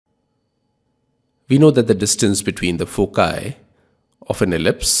We know that the distance between the foci of an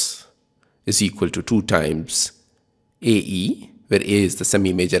ellipse is equal to 2 times AE, where A is the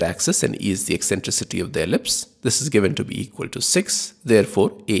semi-major axis and E is the eccentricity of the ellipse. This is given to be equal to 6.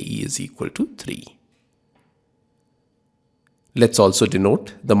 Therefore, AE is equal to 3. Let's also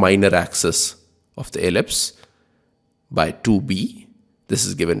denote the minor axis of the ellipse by 2b. This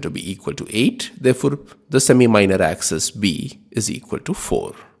is given to be equal to 8. Therefore, the semi-minor axis B is equal to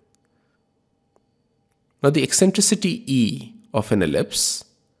 4. Now, the eccentricity E of an ellipse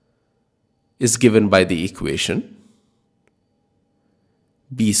is given by the equation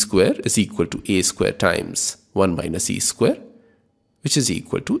b square is equal to a square times 1 minus e square, which is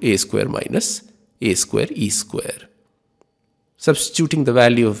equal to a square minus a square e square. Substituting the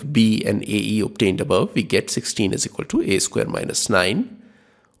value of b and ae obtained above, we get 16 is equal to a square minus 9,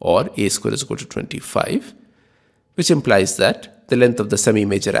 or a square is equal to 25, which implies that the length of the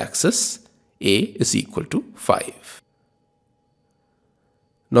semi-major axis a is equal to 5.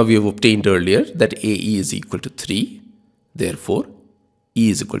 Now we have obtained earlier that AE is equal to 3. Therefore, E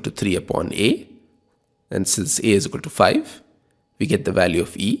is equal to 3 upon A. And since A is equal to 5, we get the value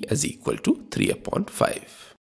of E as equal to 3 upon 5.